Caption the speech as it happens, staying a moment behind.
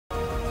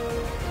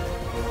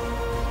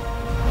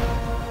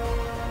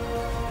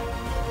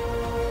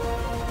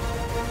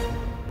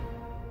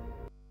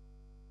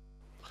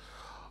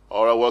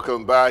right,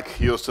 welcome back.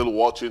 You're still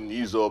watching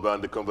News Hub,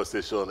 and the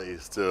conversation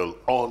is still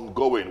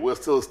ongoing. We're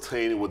still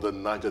staying with the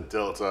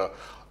Niger-Delta,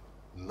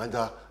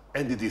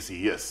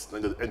 NDDC, yes,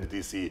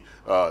 NDDC,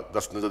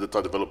 that's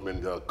Niger-Delta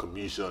Development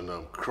Commission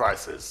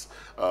crisis.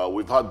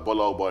 We've had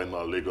Bola Oba in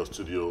our Lagos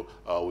studio.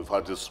 We've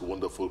had this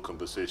wonderful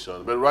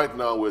conversation. But right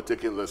now, we're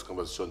taking this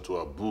conversation to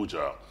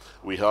Abuja.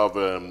 We have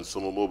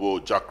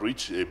Somomobo Jack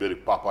Rich, a very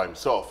papa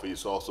himself.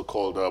 He's also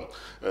called a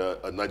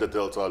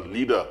Niger-Delta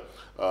leader.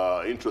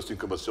 Interesting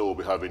conversation we'll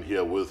be having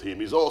here with him.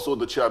 He's also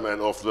the chairman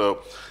of the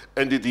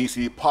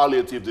NDDC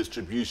Palliative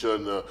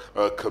Distribution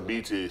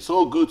Committee.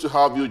 So good to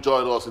have you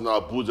join us in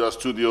our Abuja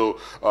studio,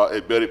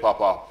 Eberi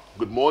Papa.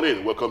 Good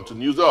morning. Welcome to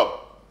News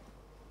Up.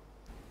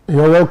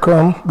 You're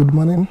welcome. Good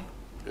morning.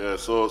 Yeah,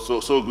 so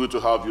good to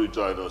have you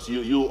join us.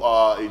 You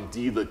are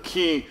indeed a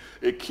key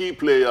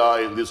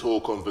player in this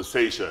whole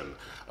conversation.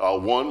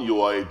 One,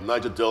 you are a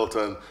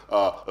Niger-Deltan,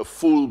 a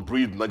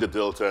full-breed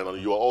Niger-Deltan, and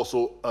you are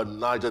also a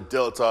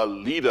Niger-Delta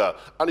leader,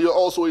 and you're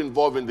also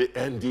involved in the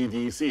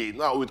NDDC.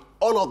 Now, with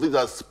all of this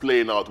that's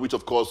playing out, which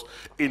of course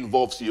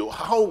involves you,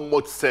 how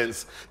much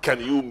sense can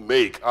you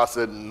make as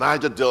a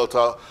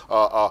Niger-Delta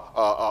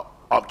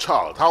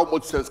child? How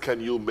much sense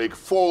can you make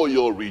for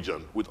your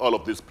region with all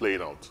of this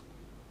playing out?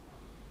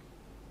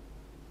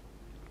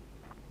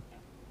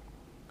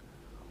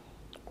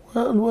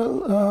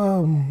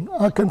 Well,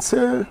 I can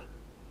say,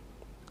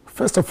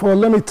 first of all,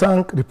 let me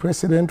thank the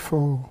president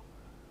for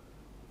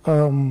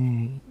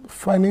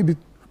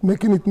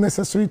making it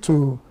necessary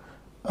to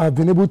have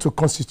been able to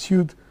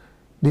constitute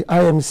the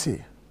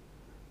IMC.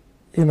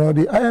 You know,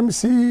 the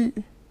IMC,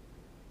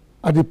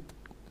 at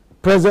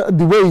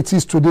the way it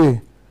is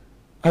today,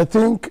 I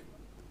think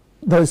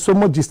there is so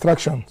much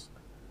distractions.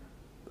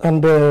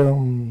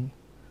 And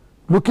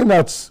looking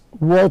at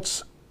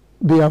what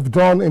they have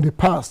done in the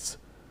past,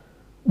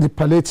 the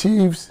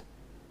palliatives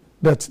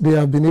that they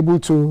have been able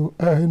to,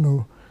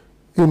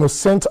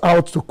 send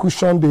out to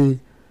cushion the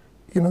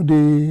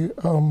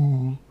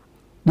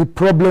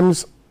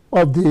problems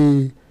of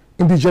the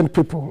indigent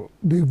people,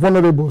 the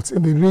vulnerables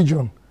in the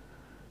region.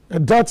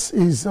 That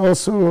is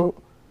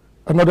also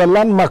another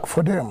landmark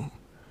for them.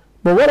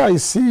 But what I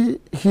see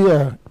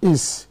here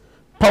is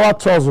power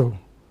tussle,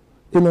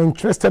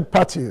 interested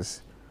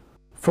parties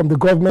from the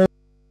government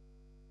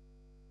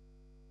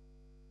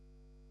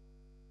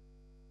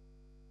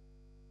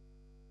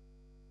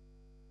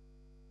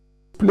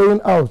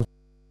playing out.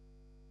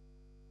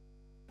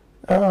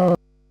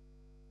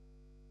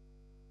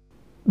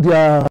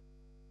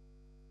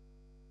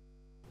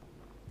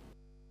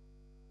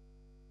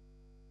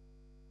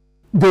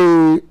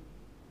 The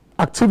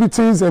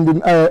activities in the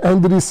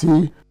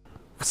NDDC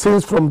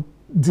since from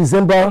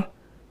December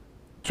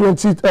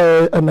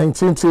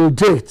 2019 till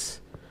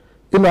date,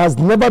 has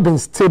never been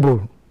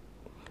stable.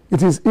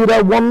 It is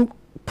either one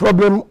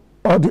problem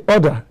or the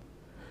other.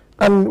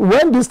 And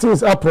when these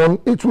things happen,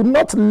 it will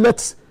not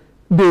let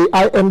the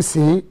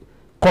IMC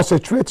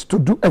concentrate to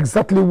do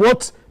exactly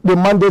what the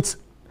mandates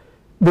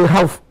they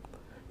have.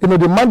 The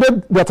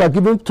mandate that are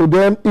given to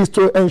them is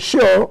to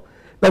ensure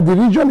that the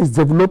region is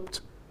developed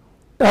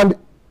and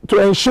to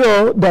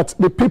ensure that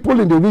the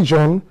people in the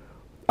region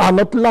are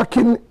not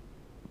lacking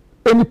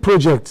any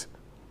project.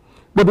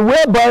 But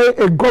whereby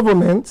a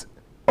government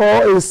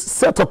or a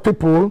set of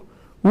people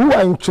who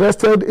are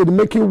interested in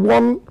making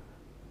one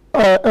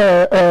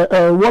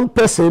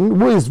person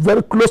who is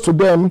very close to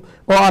them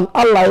or an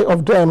ally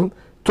of them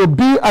to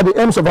be at the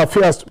ends of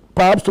affairs,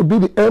 perhaps to be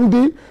the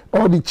MD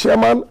or the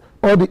chairman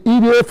or the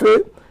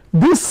EDFA.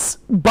 This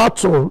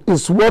battle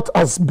is what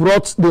has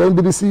brought the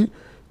NDDC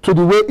to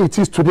the way it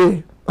is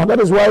today. And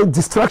that is why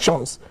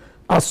distractions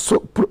are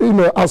so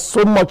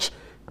much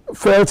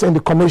felt in the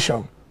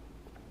commission.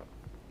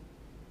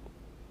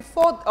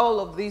 Before all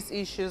of these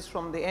issues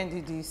from the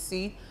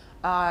NDDC,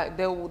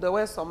 there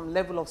were some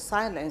level of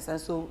silence, and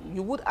so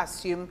you would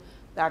assume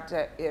that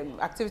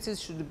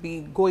activities should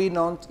be going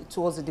on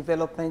towards the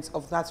development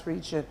of that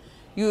region.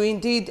 You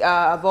indeed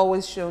have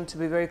always shown to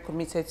be very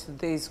committed to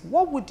this.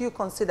 What would you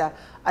consider,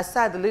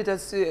 aside the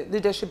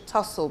leadership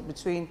tussle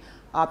between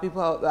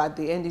people at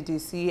the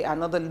NDDC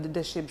and other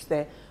leaderships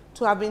there,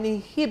 to have been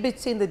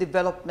inhibiting the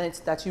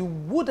development that you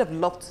would have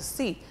loved to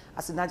see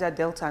as a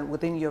Niger-Delta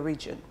within your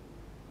region?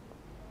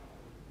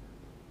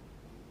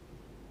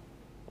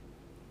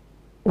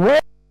 Well,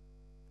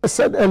 I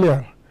said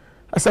earlier,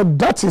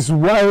 that is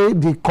why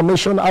the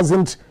commission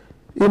hasn't,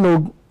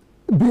 been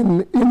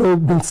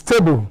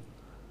stable,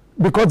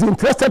 because the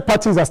interested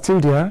parties are still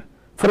there.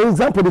 For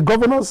example, the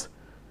governors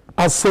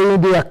are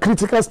saying they are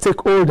critical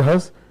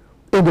stakeholders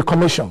in the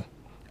commission,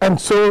 and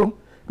so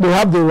they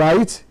have the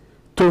right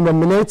to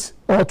nominate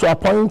or to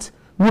appoint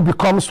who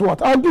becomes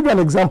what. I'll give you an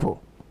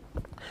example.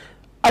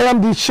 I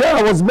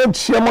was made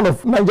chairman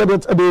of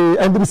Niger-Delta, the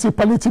NDDC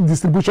Palliative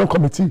Distribution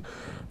Committee.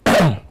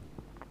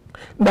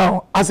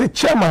 Now, as a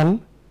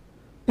chairman,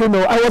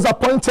 I was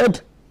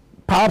appointed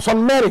perhaps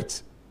on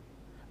merit.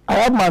 I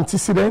had my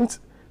antecedent,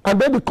 and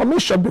then the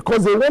commission,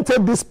 because they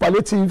wanted these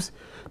palliatives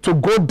to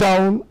go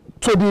down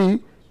to the,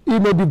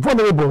 the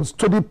vulnerables,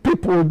 to the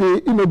people,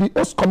 the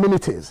host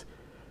communities,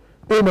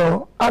 and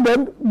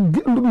then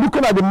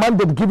looking at the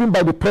mandate given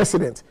by the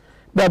president,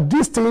 that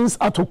these things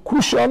are to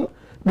cushion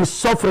the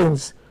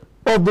sufferings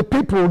of the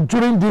people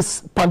during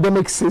this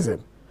pandemic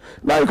season.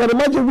 Now you can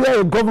imagine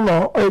where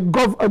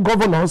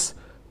governors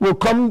will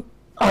come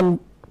and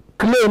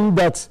claim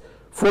that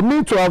for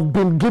me to have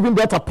been given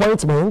that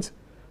appointment,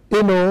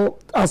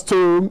 as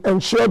to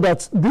ensure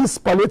that these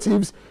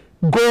palliatives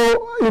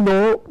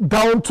go,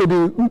 down to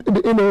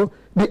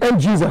the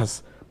end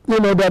users,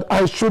 that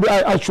I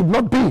should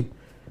not be,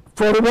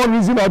 for one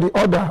reason or the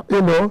other,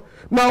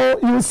 Now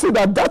you see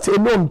that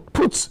alone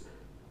puts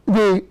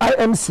the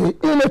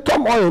IMC in a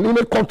turmoil, in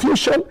a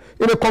confusion,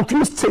 in a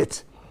confused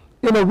state,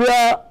 where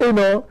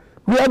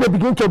they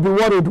begin to be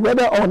worried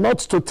whether or not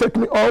to take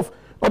me off.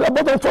 But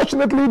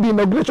unfortunately, the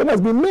inauguration has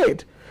been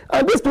made.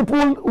 And these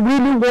people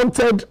really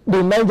wanted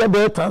the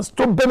Niger-Deltans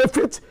to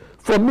benefit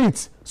from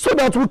it, so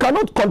that we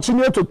cannot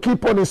continue to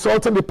keep on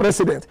insulting the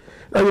president.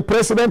 And the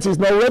president is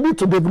not ready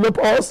to develop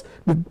us.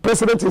 The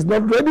president is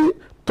not ready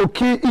to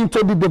key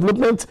into the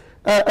development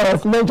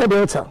of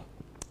Niger-Delta.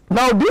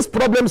 Now, these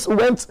problems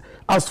went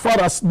as far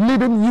as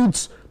leading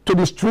youths to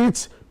the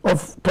streets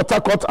of Port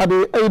Harcourt at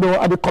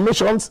the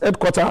commission's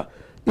headquarters,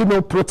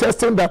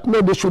 protesting that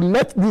no, they should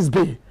let this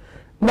be.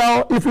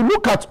 Now, if you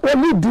look at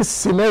only this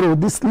scenario,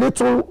 this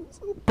little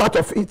part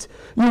of it,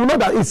 you will know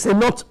that it's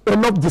enough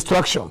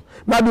distraction.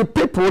 Now, the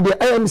people, the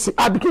IMC,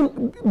 are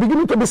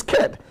beginning to be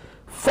scared.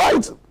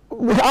 Fight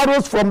the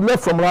arrows from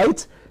left, from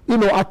right,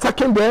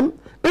 attacking them,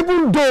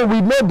 even though we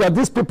know that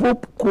these people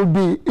could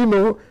be,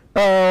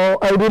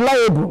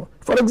 reliable.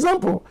 For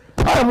example,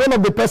 I am one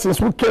of the persons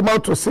who came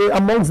out to say,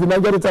 amongst the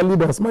Niger-Delta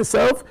leaders,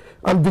 myself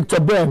and Victor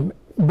Ben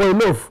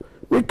Boilov,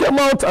 we came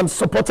out and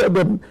supported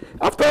them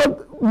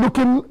after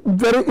looking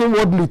very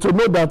inwardly to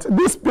know that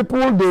these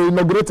people they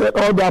inaugurated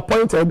or they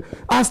appointed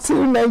are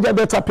still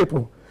Niger-Delta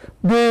people.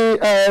 The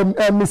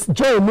Ms.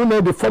 Joy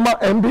Nune, the former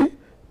MD,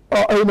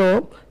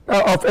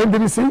 of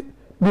NDDC,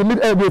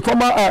 the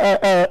former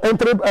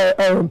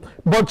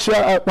board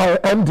chair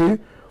MD,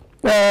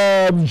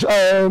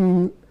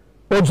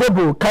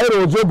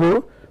 Cairo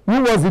Ojobo,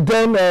 who was the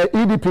then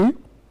EDP,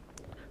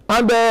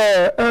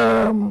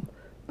 and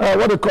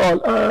what they call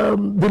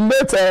the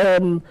late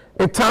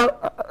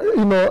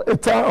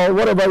Eta or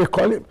whatever you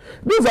call him.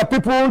 These are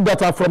people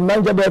that are from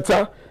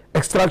Niger-Delta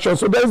extraction.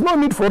 So there is no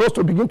need for us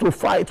to begin to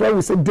fight when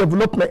we say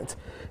development.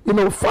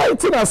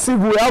 Fighting as if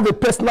we have a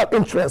personal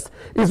interest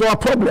is our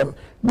problem.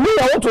 Me,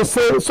 I want to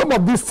say some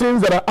of these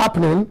things that are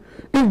happening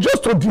is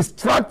just to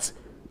distract,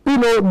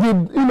 what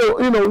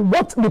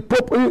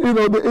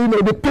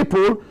the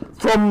people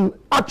from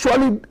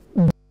actually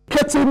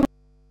getting,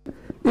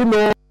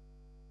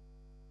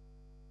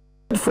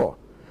 for.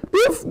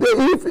 If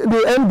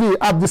the MD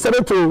have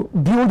decided to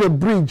build a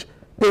bridge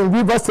in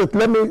River State,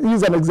 let me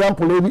use an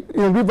example,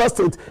 in River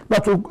State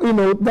that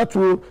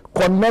will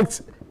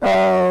connect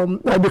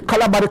the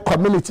Calabari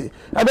community,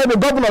 and then the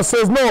governor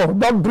says, no,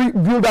 don't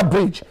build that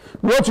bridge.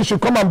 What you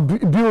should come and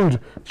build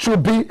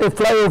should be a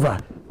flyover.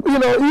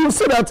 You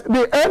see that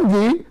the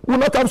MD will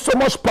not have so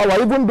much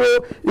power, even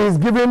though he is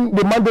given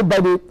the mandate by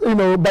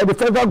the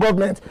federal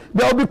government.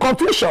 There will be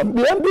confusion.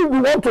 The MD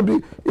will want to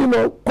be,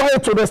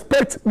 quiet to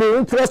respect the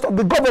interest of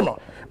the governor.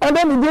 And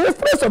then the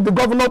interest of the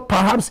governor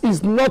perhaps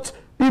is not,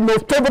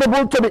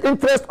 favorable to the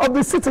interest of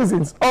the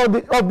citizens or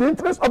of the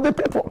interest of the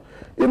people.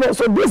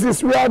 So this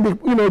is where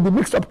the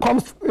mix-up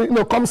comes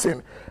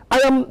in. I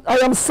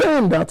am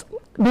saying that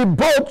the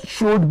board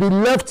should be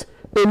left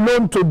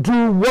alone to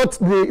do what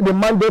the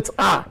mandates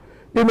are,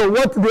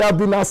 what they have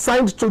been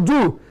assigned to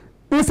do,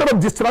 instead of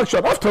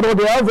distraction. After all,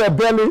 they have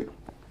barely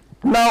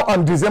now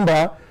on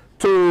December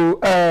to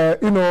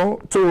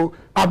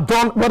have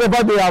done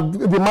whatever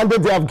the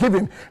mandate they have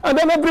given, and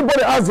then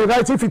everybody has the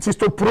right, if it is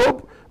to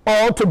probe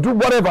or to do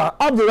whatever,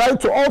 have the right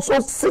to also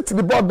sit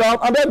the board down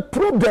and then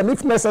probe them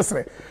if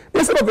necessary,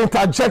 instead of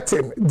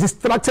interjecting,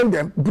 distracting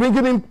them,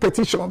 bringing in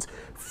petitions,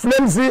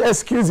 flimsy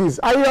excuses.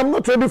 I am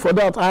not ready for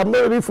that. I am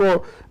not ready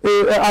for.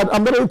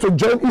 I'm not ready to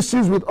join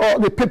issues with all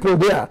the people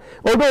there.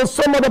 Although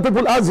some other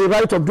people have the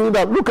right of doing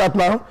that. Look at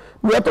now,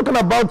 we are talking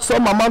about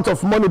some amount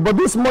of money, but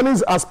these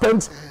monies are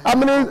spent. How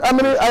many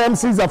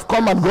IMCs have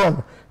come and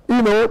gone?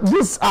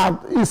 This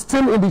is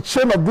still in the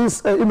chain of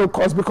this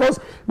cost, because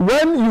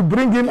when you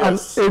bring in a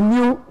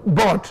new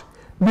board,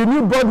 the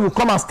new board will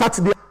come and start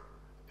the.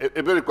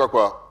 Very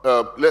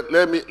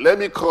let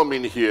me come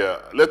in here.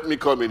 Let me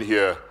come in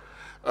here.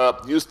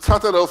 You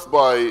started off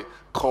by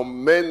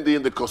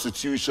commending the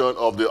constitution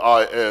of the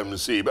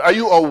IMC. But are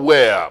you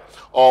aware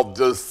of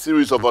the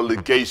series of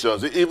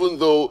allegations, even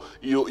though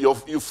you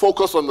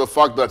focus on the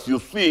fact that you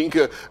think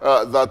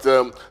that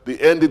the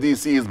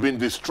NDDC is being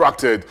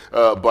distracted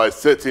by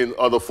certain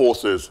other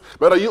forces?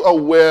 But are you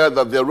aware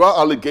that there are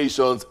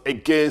allegations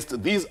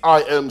against these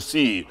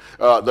IMC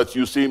that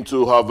you seem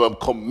to have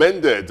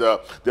commended? There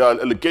are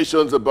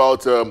allegations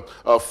about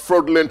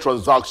fraudulent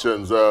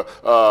transactions,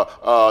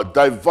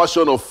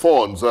 diversion of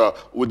funds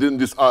within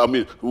this,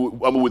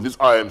 with this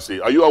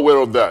IMC. Are you aware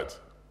of that?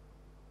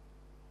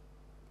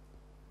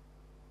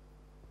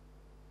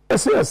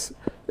 Yes, yes,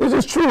 it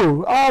is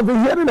true. I've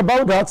been hearing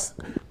about that.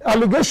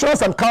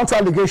 Allegations and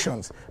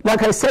counter-allegations.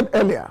 Like I said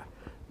earlier,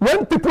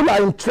 when people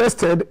are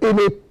interested in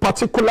a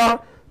particular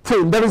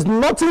thing, there is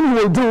nothing you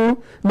will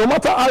do, no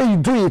matter how you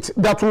do it,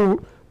 that will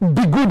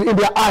be good in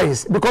their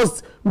eyes,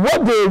 because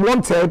what they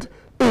wanted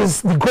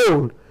is the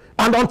goal.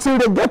 And until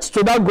they get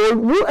to that goal,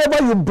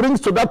 whoever you bring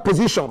to that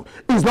position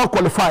is not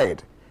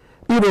qualified.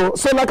 You know,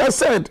 so like I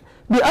said,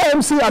 the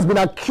IMC has been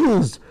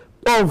accused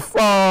of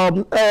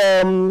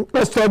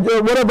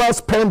whatever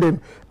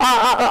spending.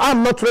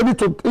 I'm not ready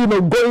to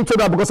go into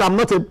that because I'm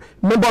not a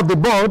member of the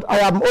board. I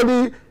am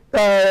only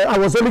I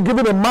was only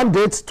given a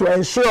mandate to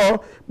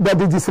ensure that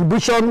the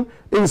distribution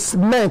is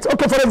met.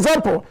 Okay, for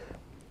example,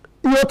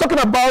 you're talking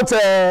about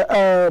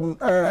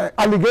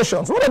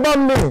allegations. What about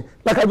me?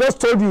 Like I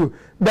just told you,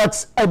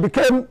 that I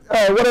became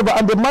whatever,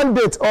 and the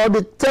mandate or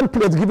the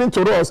template given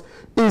to us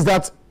is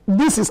that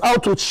this is how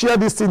to share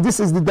this thing. This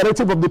is the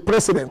directive of the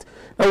president,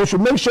 and we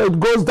should make sure it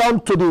goes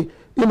down to the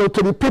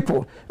to the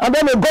people. And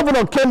then the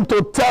governor came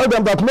to tell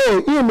them that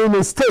no, in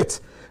a state,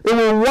 he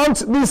will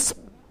want this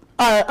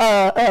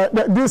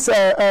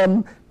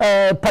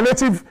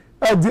palliative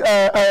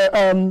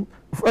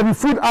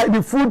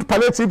the food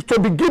palliative to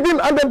be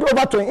given and then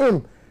over to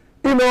him.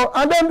 And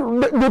then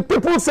the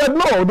people said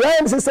no. The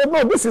IMC said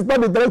no, this is not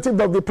the directive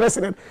of the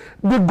president.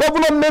 The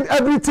governor made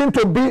everything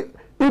to be,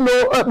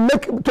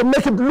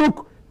 make it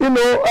look,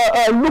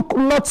 look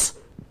not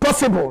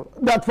possible.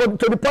 That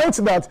to the point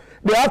that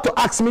they have to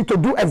ask me to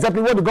do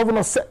exactly what the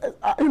governor said,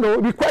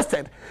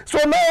 requested. So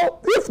now,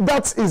 if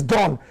that is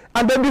done,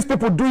 and then these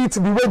people do it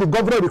the way the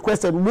governor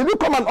requested, will you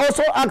come and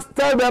also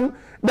tell them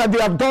that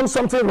they have done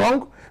something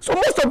wrong? So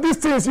most of these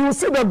things, you will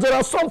see that there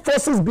are some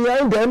forces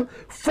behind them,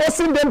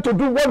 forcing them to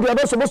do what they are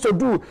not supposed to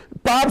do,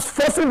 perhaps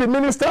forcing the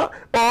minister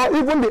or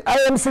even the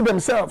IMC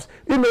themselves,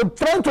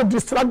 trying to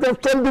distract them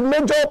from the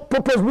major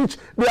purpose which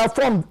they are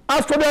formed.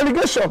 As for the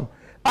allegation,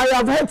 I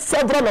have heard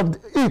several of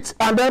it,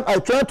 and then I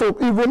try to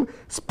even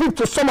speak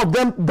to some of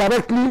them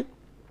directly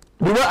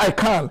the way I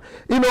can.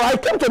 I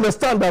came to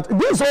understand that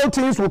these whole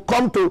things will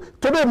come to,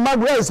 today,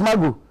 where is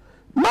Magu?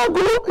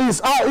 Magu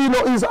is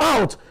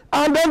out,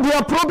 and then they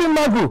are probing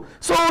Magu.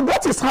 So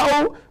that is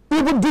how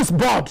even this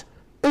board,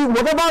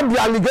 whatever the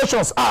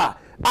allegations are,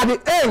 at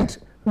the end,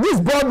 this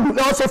board will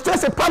also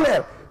face a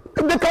panel.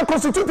 They can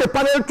constitute a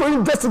panel to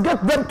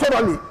investigate them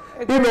thoroughly.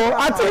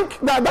 I think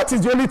that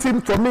is the only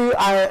thing for me.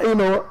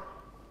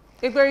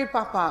 Igberi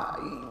Papa,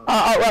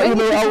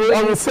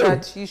 I will say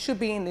that you should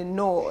be in the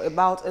know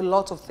about a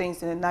lot of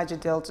things in the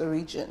Niger-Delta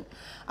region.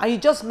 And you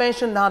just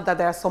mentioned now that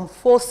there are some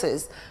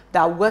forces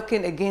that are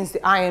working against the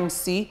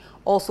IMC,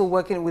 also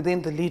working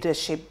within the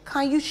leadership.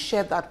 Can you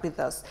share that with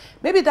us?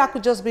 Maybe that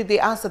could just be the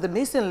answer, the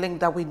missing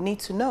link that we need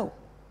to know.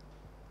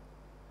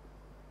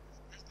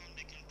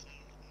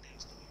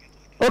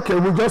 Okay,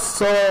 we just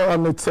saw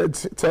on the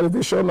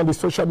television, on the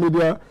social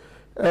media,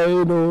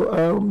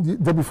 the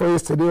day before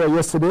yesterday or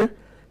yesterday,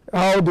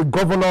 how the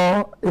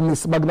governor in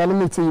his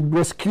magnanimity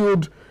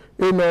rescued,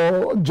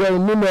 Joy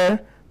Nime,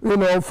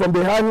 from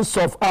the hands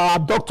of our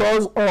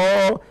doctors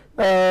or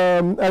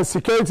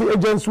security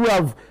agents who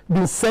have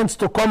been sent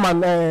to come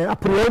and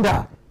apprehend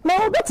her.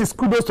 Now, that is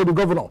kudos to the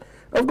governor.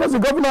 Of course, the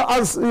governor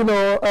has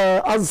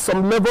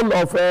some level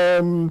of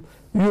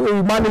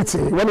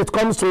humanity when it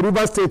comes to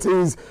River State.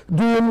 Is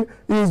doing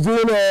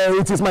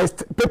it is my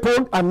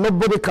people and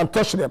nobody can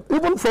touch them.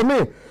 Even for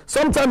me,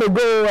 some time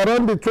ago,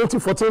 around the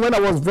 2014, when I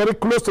was very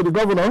close to the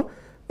governor,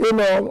 they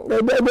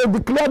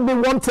declared me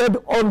wanted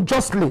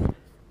unjustly.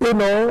 When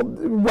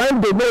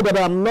they know that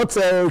I'm not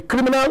a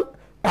criminal,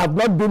 I've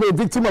not been a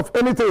victim of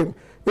anything.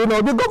 The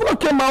governor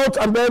came out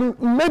and then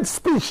made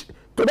speech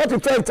to that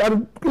effect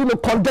and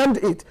condemned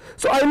it.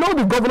 So I know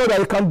the governor that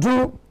he can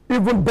do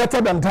even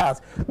better than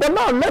that. But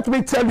now let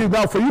me tell you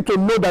now, for you to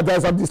know that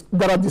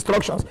there are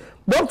destructions.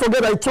 Don't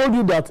forget I told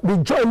you that the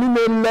Joy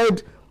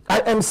Nime-led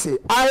IMC,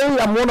 I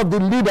am one of the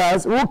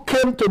leaders who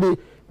came to the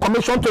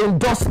commission to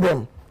endorse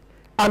them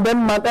and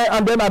then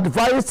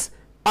advise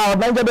our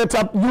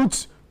Niger-Delta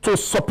youth to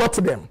support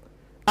them.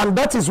 And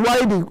that is why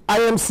the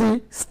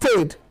IMC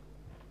stayed.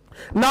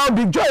 Now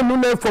the Joy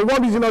Nime, for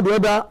one reason or the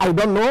other, I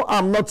don't know,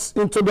 I'm not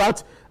into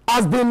that,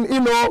 has been,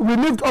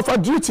 relieved of her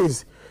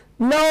duties.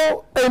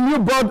 Now a new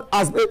board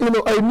has, a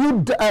new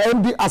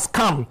MD has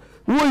come,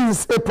 who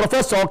is a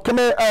professor,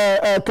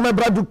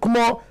 Kemebradu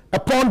Kumo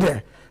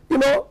Eponde.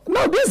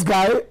 Now this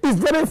guy is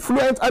very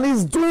fluent and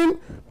he's doing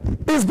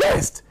his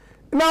best.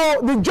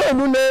 Now the Joy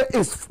Nime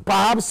is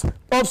perhaps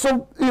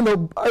also,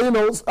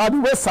 at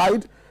the west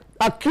side,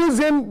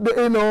 accusing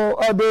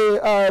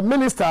the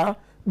minister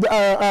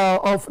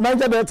of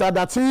Niger-Delta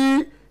that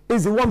he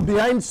is the one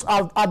behind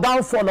a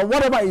downfall or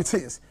whatever it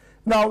is.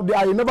 Now,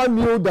 I never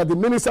knew that the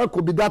minister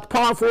could be that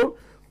powerful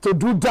to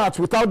do that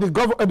without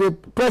the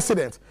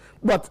president.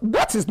 But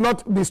that is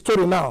not the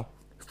story now.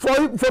 For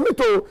me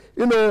to,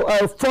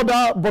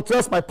 further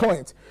buttress my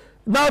point.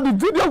 Now, the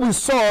video we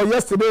saw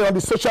yesterday on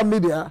the social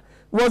media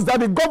was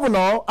that the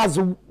governor has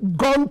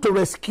gone to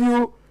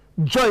rescue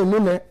Joy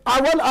Nime.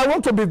 I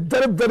want to be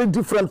very, very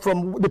different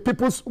from the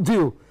people's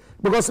view.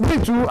 because me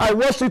too, I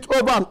watched it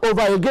over and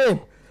over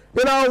again.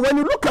 You know, when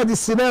you look at the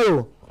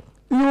scenario,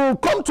 you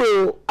come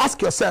to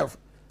ask yourself,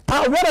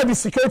 what are the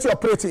security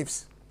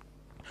operatives?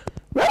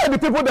 Where are the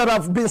people that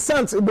have been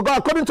sent? Because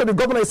according to the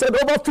governor, he said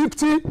over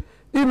 50,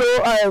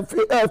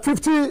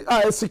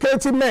 50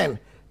 security men,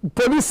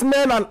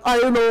 policemen, and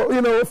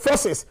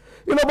forces.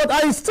 But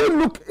I still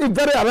look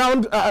very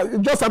around,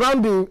 just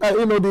around the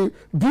the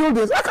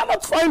buildings. I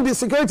cannot find the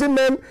security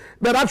men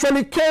that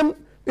actually came,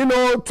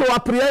 to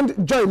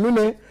apprehend Joy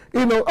Nune.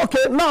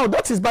 Okay, now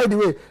that is by the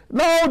way.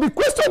 Now the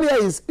question here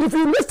is, if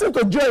you listen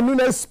to Joy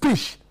Nune's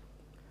speech,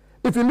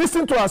 if you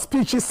listen to her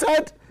speech, she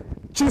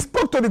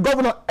spoke to the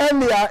governor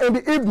earlier in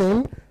the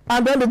evening,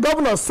 and then the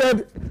governor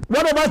said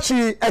whatever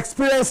she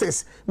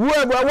experiences,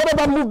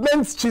 whatever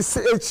movements she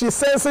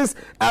senses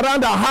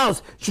around her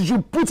house, she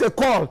should put a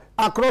call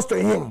across to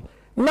him.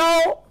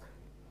 Now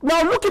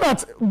looking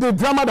at the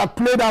drama that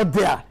played out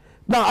there,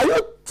 now are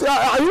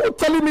you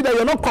telling me that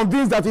you're not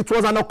convinced that it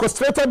was an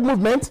orchestrated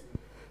movement?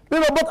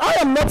 But I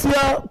am not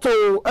here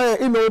to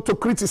to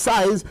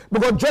criticize,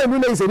 because Joy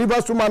Nune is a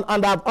Rivers woman,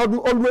 and I've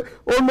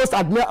always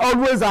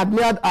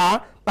admired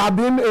her. I've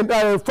been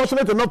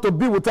fortunate enough to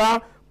be with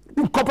her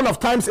a couple of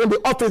times in the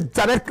office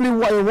directly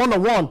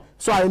one-on-one.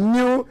 So I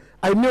knew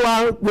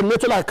her the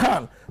little I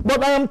can.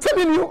 But I am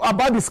telling you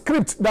about the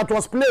script that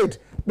was played,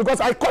 because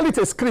I call it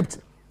a script,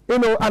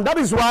 and that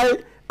is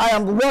why I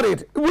am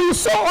worried. We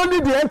saw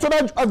only the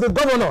entourage of the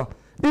governor.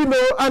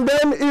 And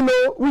then,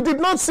 we did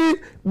not see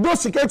those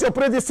security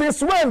operatives.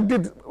 Since when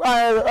did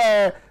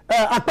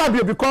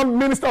Akpabio become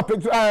Minister of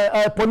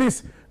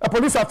Police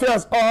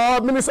Affairs or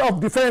Minister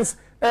of Defense?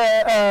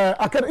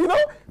 Akpabio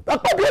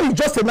is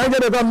just a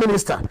Niger-Delta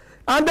minister.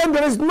 And then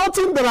there is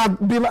nothing that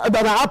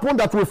happened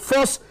that will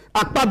force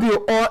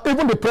Akpabio or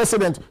even the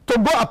president to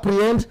go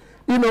apprehend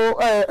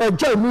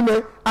Joy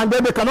Nune, and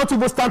then they cannot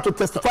even stand to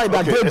testify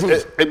that they did.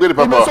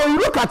 So you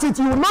look at it,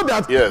 you will know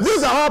that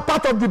these are all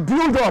part of the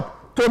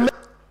build-up to...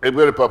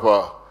 Egberi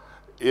Papa,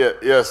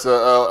 yes.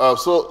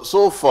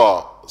 So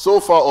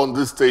far on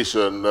this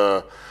station,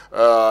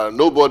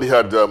 nobody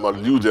had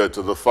alluded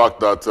to the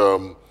fact that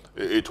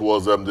it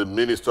was the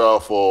minister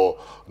for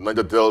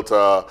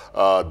Niger-Delta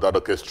that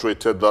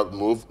orchestrated that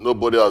move.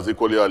 Nobody has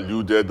equally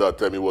alluded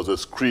that it was a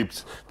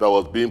script that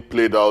was being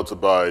played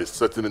out by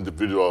certain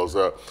individuals.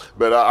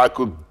 But I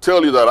could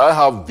tell you that I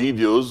have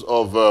videos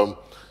of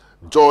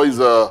Joy's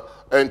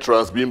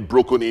entrance being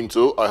broken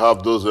into. I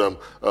have those amateur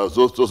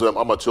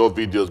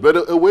videos.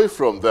 But away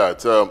from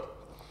that,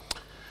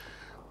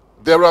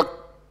 there are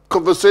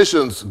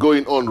conversations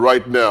going on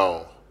right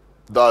now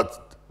that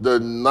the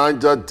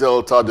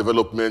Niger-Delta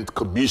Development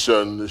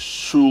Commission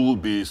should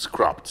be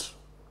scrapped.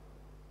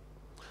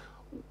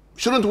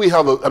 Shouldn't we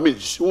have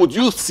would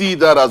you see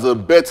that as a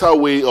better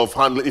way of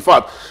handling? In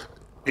fact,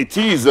 it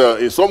is,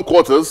 in some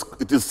quarters,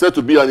 it is said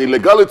to be an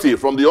illegality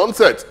from the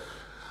onset.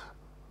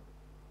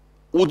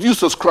 Would you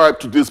subscribe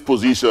to this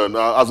position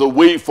as a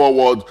way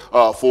forward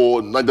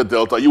for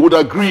Niger-Delta? You would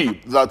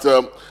agree that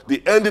the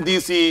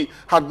NDDC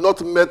had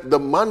not met the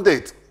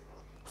mandate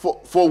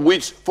for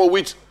which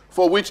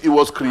it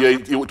was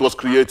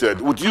created.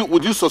 Would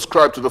you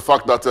subscribe to the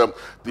fact that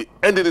the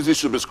NDDC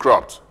should be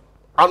scrapped,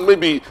 and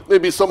maybe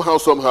somehow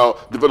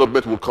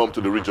development will come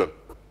to the region?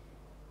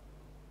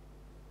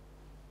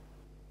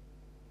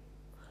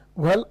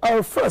 Well,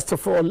 first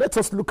of all, let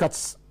us look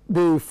at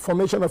the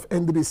formation of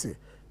NDDC.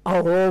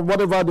 Or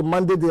whatever the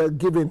mandate they are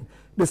given.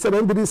 They said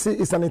NDDC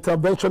is an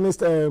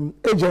interventionist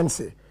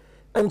agency.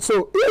 And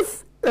so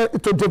if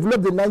to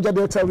develop the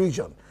Niger-Delta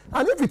region,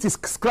 and if it is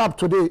scrapped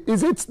today,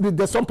 is it the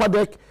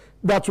Sompadec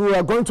that we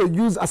are going to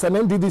use as an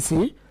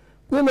NDDC?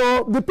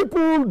 The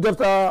people that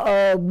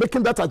are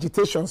making that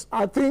agitations,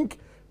 I think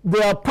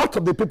they are part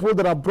of the people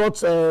that have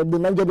brought the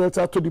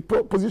Niger-Delta to the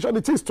position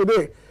it is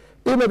today.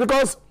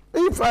 Because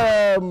if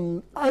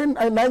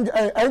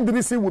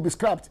NDDC will be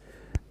scrapped,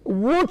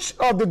 which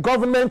of the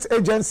government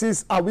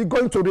agencies are we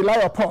going to rely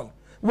upon?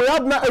 We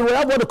have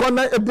what they call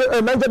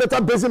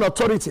Niger-Delta Basin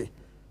Authority.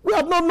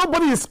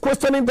 Nobody is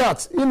questioning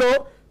that.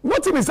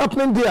 Nothing is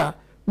happening there.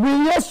 We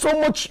hear so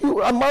much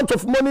amount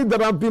of money that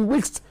have been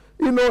whisked,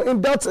 in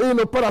that,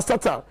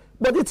 parastatal.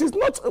 But it is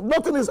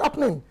nothing is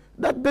happening.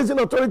 That Basin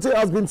Authority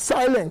has been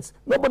silenced.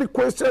 Nobody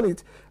questioned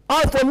it.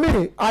 For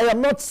me,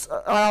 I'm not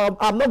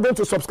going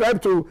to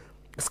subscribe to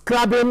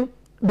scrapping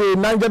the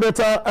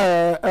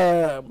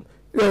Niger-Delta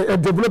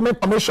Development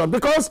Commission,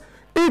 because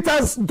it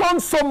has done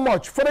so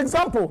much. For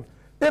example,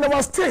 in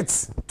our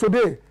states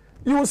today,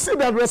 you will see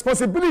that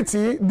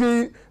responsibility,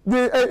 the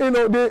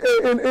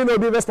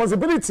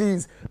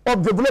responsibilities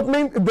of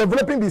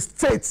developing the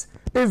states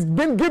is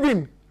being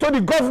given to the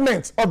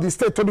government of the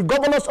state, to the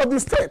governors of the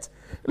state.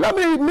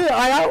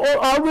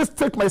 I always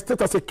take my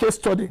state as a case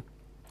study.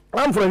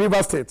 I'm from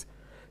Rivers State.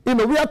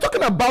 We are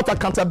talking about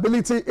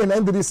accountability in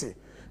NDDC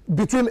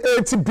between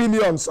 80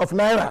 billions of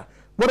naira,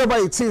 whatever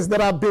it is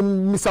that have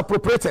been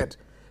misappropriated.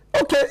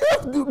 Okay,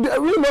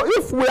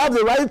 if we have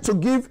the right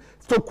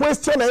to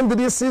question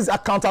NDDC's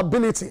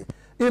accountability,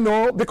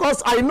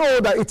 because I know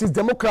that it is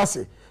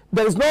democracy.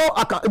 there is no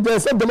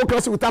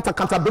democracy without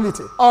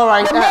accountability. All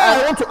right. But now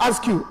I want to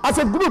ask you, as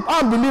a group,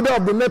 I'm the leader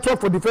of the Network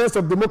for Defense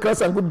of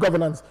Democracy and Good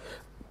Governance.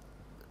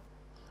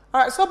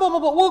 All right, so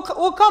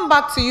we'll come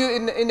back to you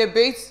in a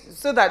bit,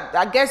 so that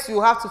I guess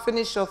you have to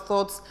finish your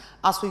thoughts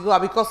as we go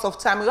because of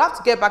time. We'll have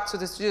to get back to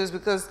the studios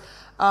because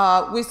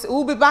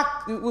we'll be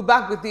back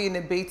with you in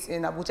a bit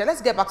in Abuja.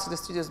 Let's get back to the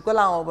studios.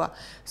 Gola Oba,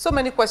 so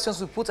many questions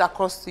we put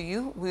across to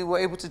you. We were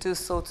able to do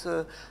so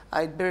to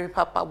Berry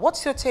Papa.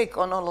 What's your take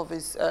on all of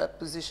his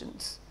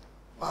positions?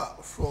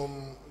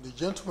 From the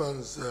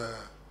gentleman's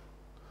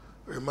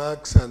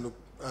remarks and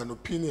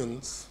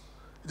opinions,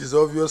 it is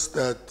obvious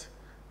that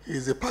he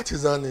is a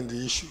partisan in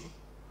the issue.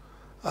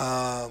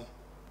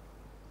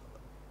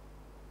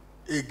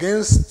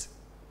 Against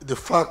the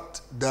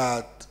fact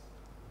that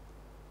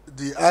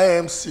the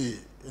IMC,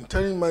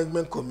 Interim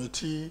Management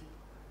Committee,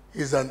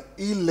 is an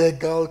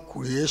illegal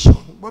creation,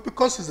 but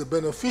because he's a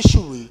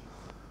beneficiary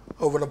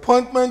of an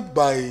appointment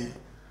by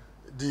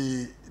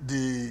the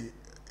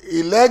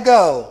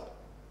illegal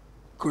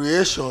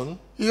creation,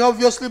 he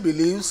obviously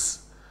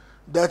believes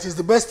that is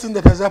the best thing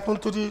that has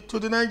happened to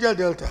the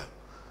Niger-Delta.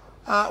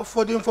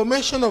 For the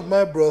information of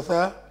my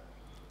brother,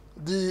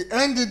 the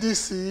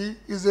NDDC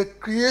is a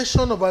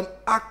creation of an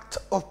act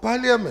of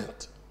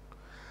parliament.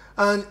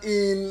 And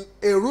in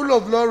a rule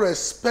of law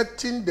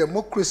respecting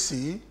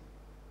democracy,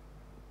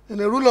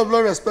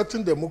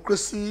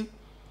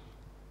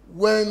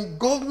 when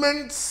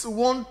governments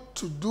want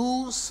to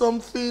do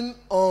something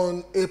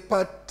on a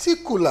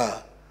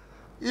particular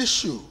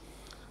issue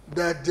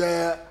that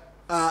there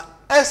are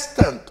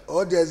extant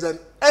or there's an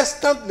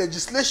extant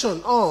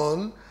legislation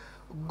on,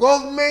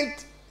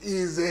 government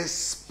is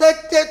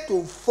expected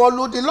to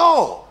follow the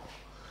law.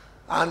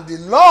 And the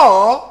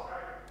law,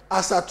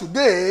 as of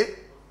today,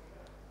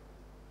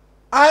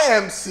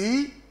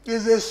 IMC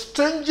is a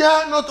stranger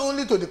not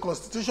only to the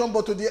Constitution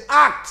but to the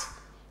act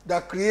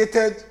that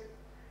created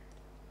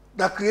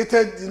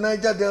the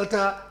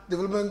Niger-Delta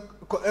Development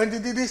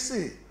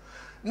NDDC.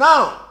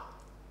 Now,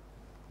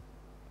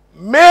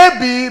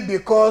 maybe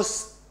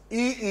because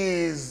he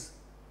is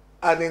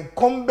an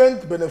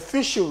incumbent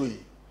beneficiary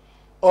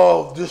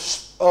of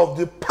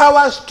the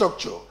power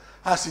structure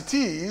as it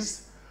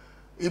is,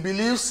 he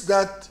believes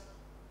that,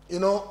 he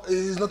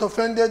is not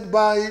offended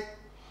by.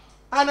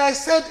 And I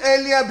said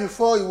earlier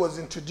before he was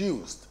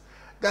introduced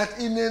that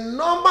in a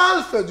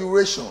normal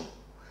federation,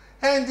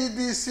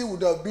 NDDC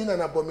would have been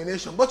an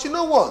abomination. But you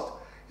know what?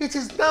 It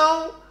is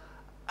now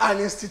an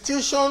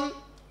institution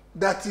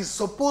that is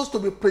supposed to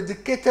be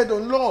predicated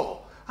on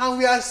law. And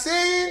we are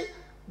saying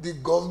the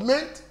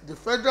government, the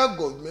federal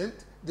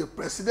government, the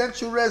president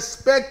should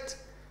respect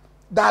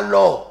that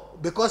law,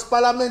 because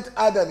Parliament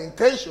had an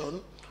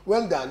intention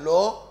when that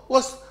law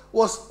was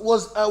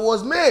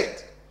made.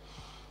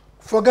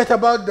 Forget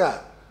about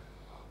that.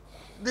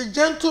 The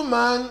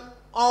gentleman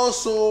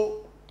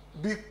also,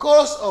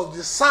 because of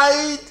the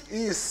side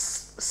he is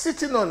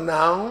sitting on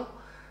now,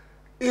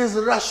 is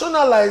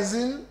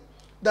rationalizing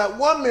that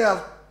what may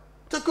have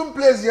taken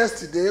place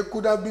yesterday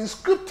could have been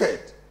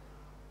scripted.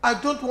 I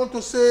don't want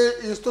to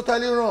say he's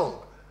totally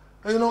wrong.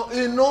 He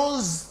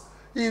knows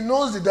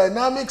the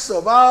dynamics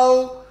of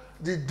how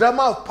the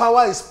drama of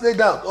power is played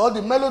out, or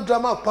the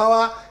melodrama of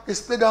power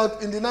is played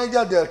out in the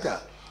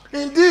Niger-Delta.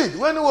 Indeed,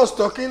 when he was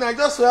talking, I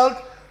just felt,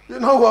 you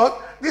know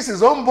what, this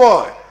is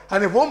homeboy.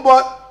 And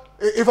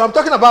if I'm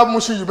talking about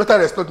Mushi, you better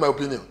respect my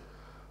opinion.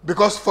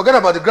 Because forget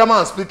about the grammar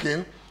I'm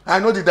speaking, I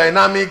know the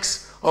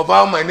dynamics of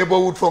how my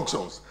neighborhood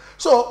functions.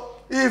 So,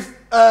 if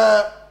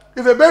a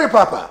Berry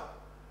Papa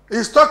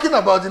is talking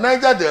about the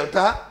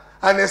Niger-Delta,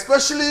 and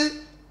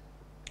especially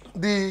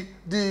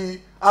the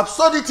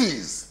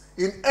absurdities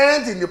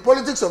inherent in the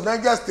politics of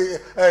Niger State,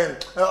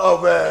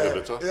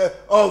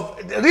 of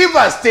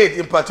Rivers State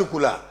in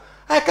particular,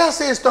 I can't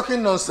say he's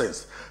talking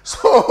nonsense.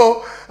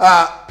 So,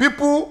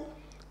 people,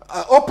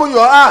 open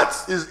your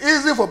hearts. It's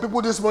easy for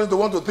people this morning to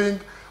want to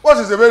think, what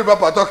is the Berry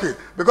Papa talking?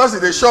 Because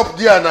in the shop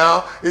there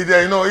now, if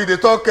they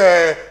talk,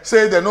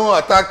 say they no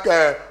attack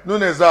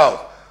Nunes house.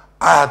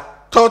 I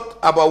thought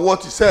about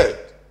what he said,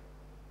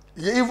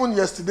 even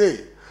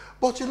yesterday.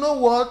 But you know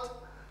what?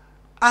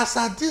 As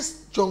at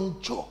this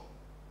juncture,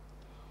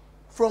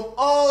 from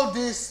all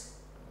this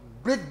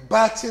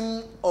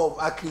brickbatting of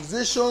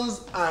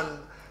accusations and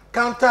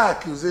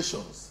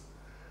counter-accusations,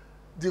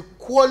 the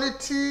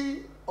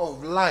quality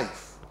of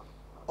life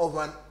of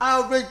an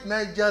average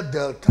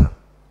Niger-Delta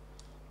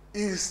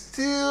is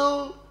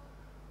still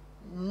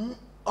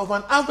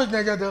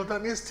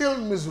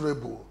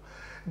miserable.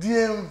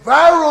 The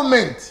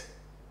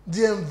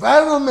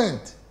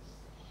environment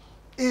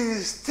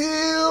is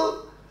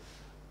still,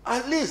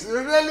 at least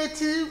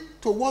relative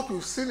to what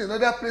we've seen in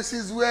other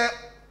places where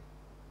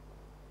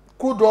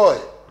crude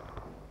oil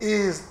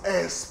is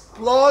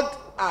explored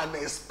and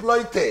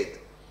exploited,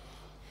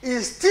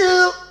 is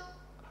still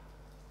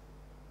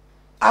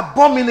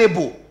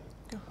abominable.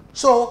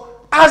 So,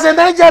 as a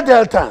Niger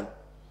Deltan,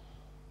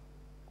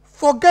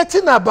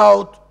 forgetting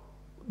about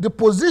the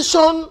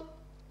position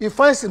he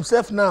finds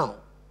himself now,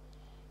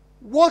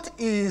 what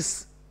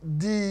is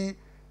the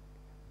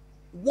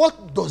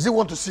what does he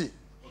want to see?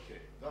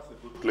 Okay, that's a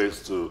good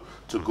place to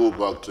go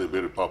back to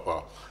Eberi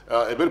Papa.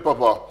 Eberi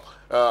Papa,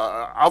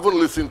 I haven't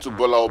listened to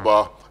Bola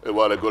Oba a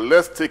while ago.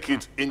 Let's take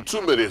it in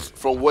 2 minutes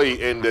from where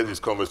he ended his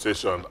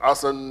conversation.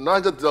 As a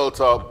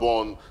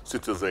Niger-Delta-born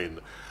citizen,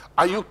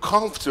 are you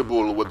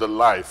comfortable with the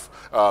life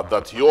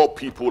that your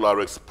people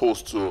are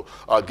exposed to,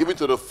 given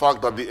to the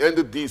fact that the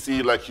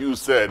NDDC, like you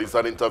said, is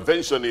an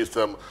interventionist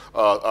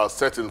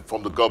setting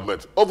from the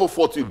government? Over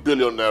 40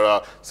 billion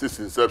naira since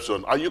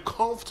inception. Are you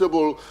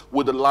comfortable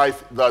with the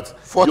life that...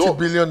 40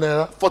 billion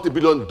naira? $40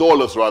 billion,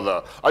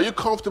 rather. Are you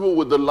comfortable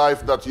with the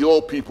life that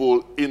your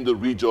people in the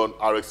region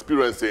are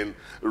experiencing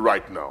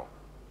right now?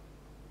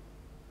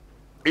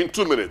 In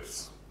 2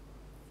 minutes.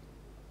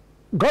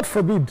 God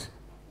forbid.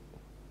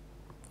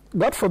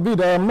 God forbid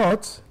I am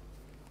not.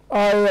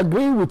 I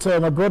agree with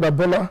my brother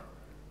Bola.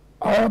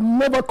 I am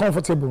never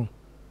comfortable.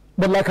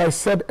 But like I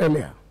said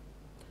earlier,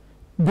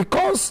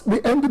 because the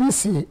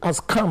NDDC has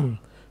come,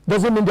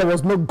 doesn't mean there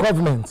was no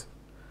government.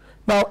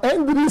 Now,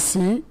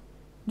 NDDC,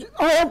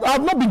 I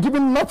have not been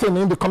given nothing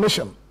in the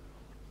commission.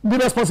 The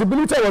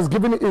responsibility I was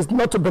given is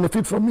not to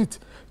benefit from it,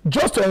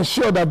 just to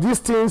ensure that these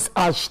things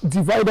are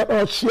divided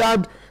or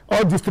shared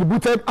or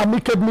distributed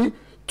amicably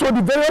to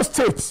the various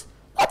states.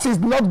 That is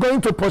not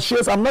going to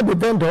purchase. I'm not the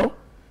vendor.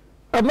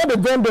 I'm not the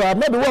vendor. I'm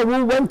not the one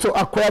who went to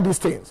acquire these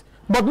things.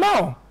 But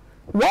now,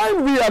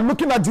 while we are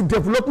looking at the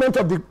development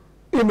of the,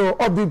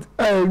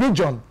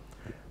 region,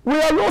 we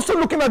are also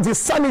looking at the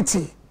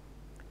sanity,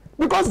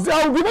 because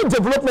there will be no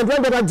development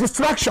when there are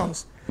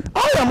distractions.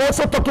 I am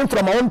also talking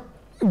from my own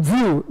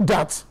view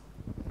that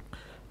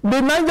the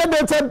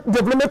Niger-Delta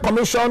Development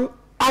Commission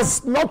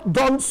has not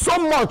done so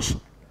much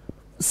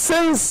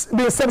since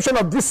the inception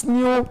of this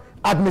new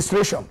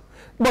administration.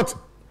 But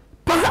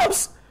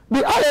perhaps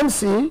the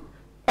IMC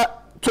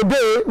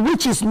today,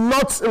 which is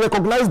not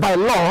recognized by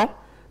law,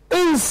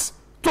 is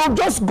to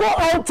just go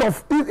out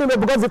of,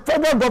 because the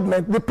federal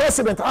government, the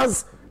president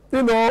has,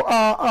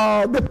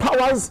 the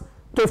powers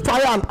to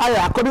fire and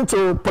hire according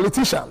to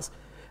politicians.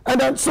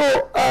 And then so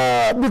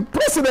the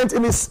president,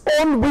 in his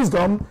own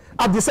wisdom,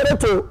 has decided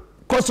to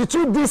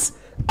constitute this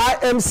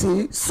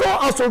IMC so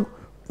as to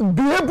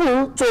be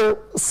able to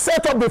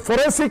set up the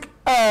forensic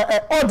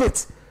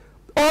audit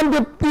on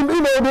the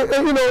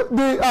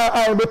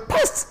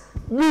past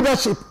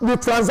leadership, the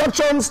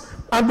transactions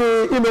and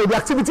the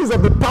activities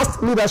of the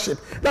past leadership.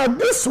 Now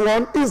this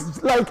one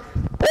is like,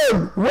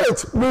 oh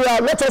wait,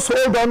 let us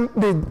hold on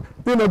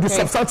the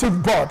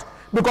substantive board,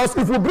 because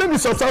if we bring the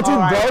substantive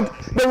board,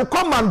 they will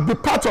come and be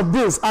part of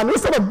this. And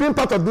instead of being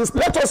part of this,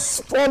 let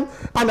us form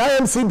an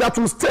IMC that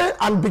will stay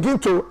and begin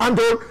to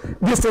handle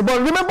this thing.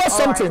 But remember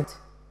something.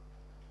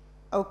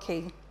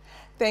 Okay.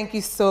 Thank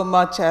you so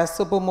much,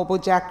 Sobomobo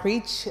Jack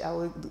Rich.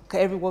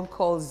 Everyone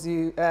calls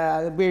you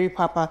Eberi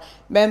Papa,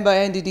 member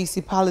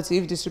NDDC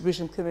Palliative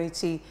Distribution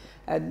Committee,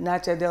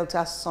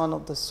 Niger-Delta, son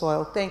of the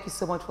soil. Thank you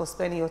so much for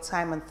spending your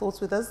time and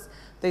thoughts with us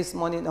this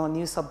morning on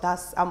News Hub.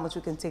 That's how much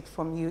we can take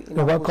from you.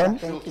 You're welcome.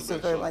 Thank you so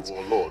very much.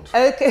 Warlord.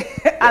 Okay,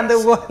 yes. And the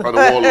warlord. And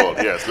the warlord,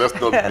 yes. Let's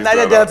not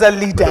Niger-Delta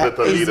leader.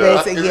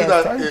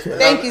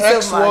 Thank you so much.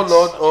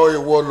 Ex-warlord or a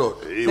warlord?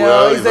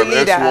 Well, he's he's a an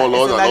leader.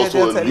 ex-warlord and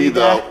also a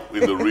leader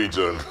leader. in the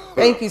region.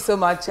 Thank you so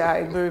much,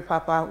 Eberi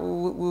Papa.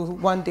 We'll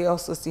one day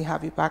also still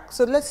have you back.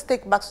 So let's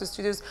take back to the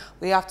studios.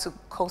 We have to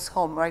coast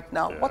home right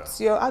now.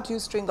 Yeah. How do you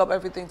string up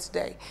everything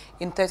today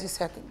in 30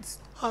 seconds?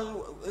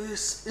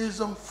 It's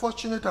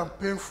unfortunate and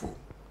painful,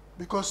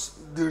 because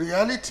the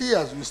reality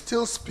as we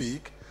still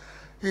speak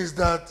is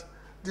that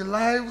the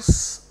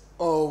lives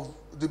of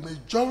the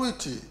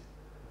majority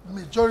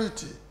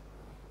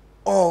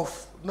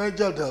of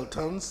Niger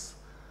Deltans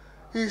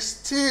is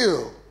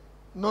still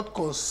not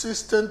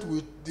consistent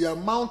with the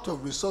amount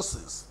of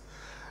resources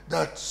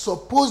that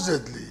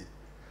supposedly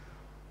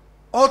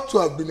ought to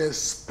have been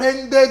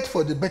expended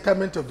for the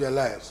betterment of their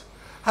lives.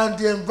 And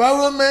the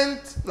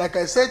environment, like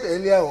I said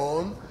earlier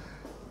on,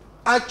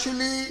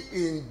 actually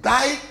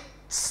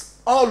indicts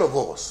all of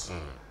us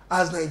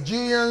as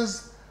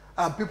Nigerians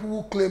and people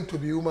who claim to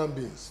be human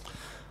beings.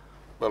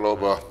 Well,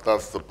 Oba,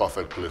 that's the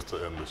perfect place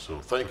to end the show.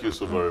 Thank you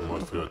so very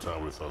much for your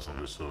time with us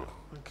on the show.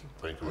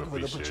 Thank you.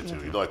 We appreciate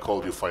you. You know, I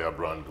called you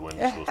Firebrand when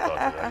the show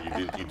started, and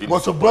you didn't But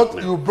disappoint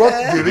me. you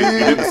brought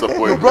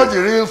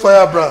the real You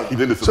Firebrand.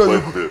 didn't So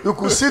disappoint me. you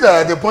could see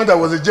that at the point I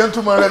was a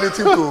gentleman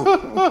relative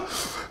to.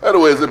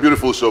 Anyway, it's a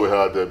beautiful show we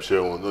had,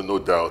 Sheon, no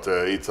doubt.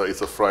 It's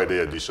a Friday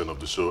edition of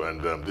the show,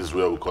 and this is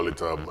where we call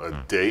it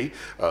a day.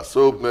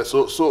 So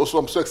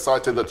I'm so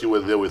excited that you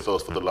were there with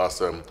us for the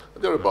last,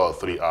 there about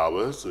 3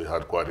 hours. We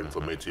had quite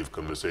informative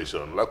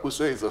conversation. Like we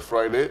say, it's a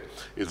Friday,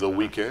 it's a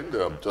weekend.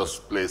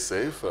 Just play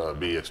safe,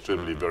 be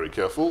extremely very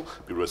careful,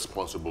 be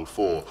responsible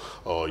for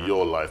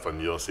your life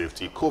and your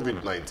safety.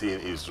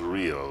 COVID-19 is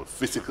real.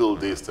 Physical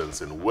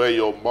distancing, wear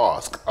your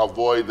mask,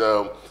 avoid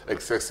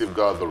excessive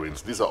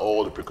gatherings. These are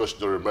all the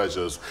precautionary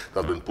measures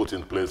that have been put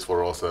in place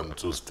for us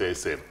to stay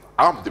safe.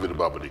 I'm David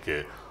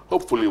Babadike.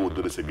 Hopefully we'll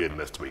do this again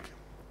next week.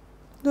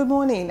 Good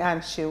morning,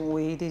 I'm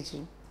Shewe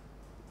Diji.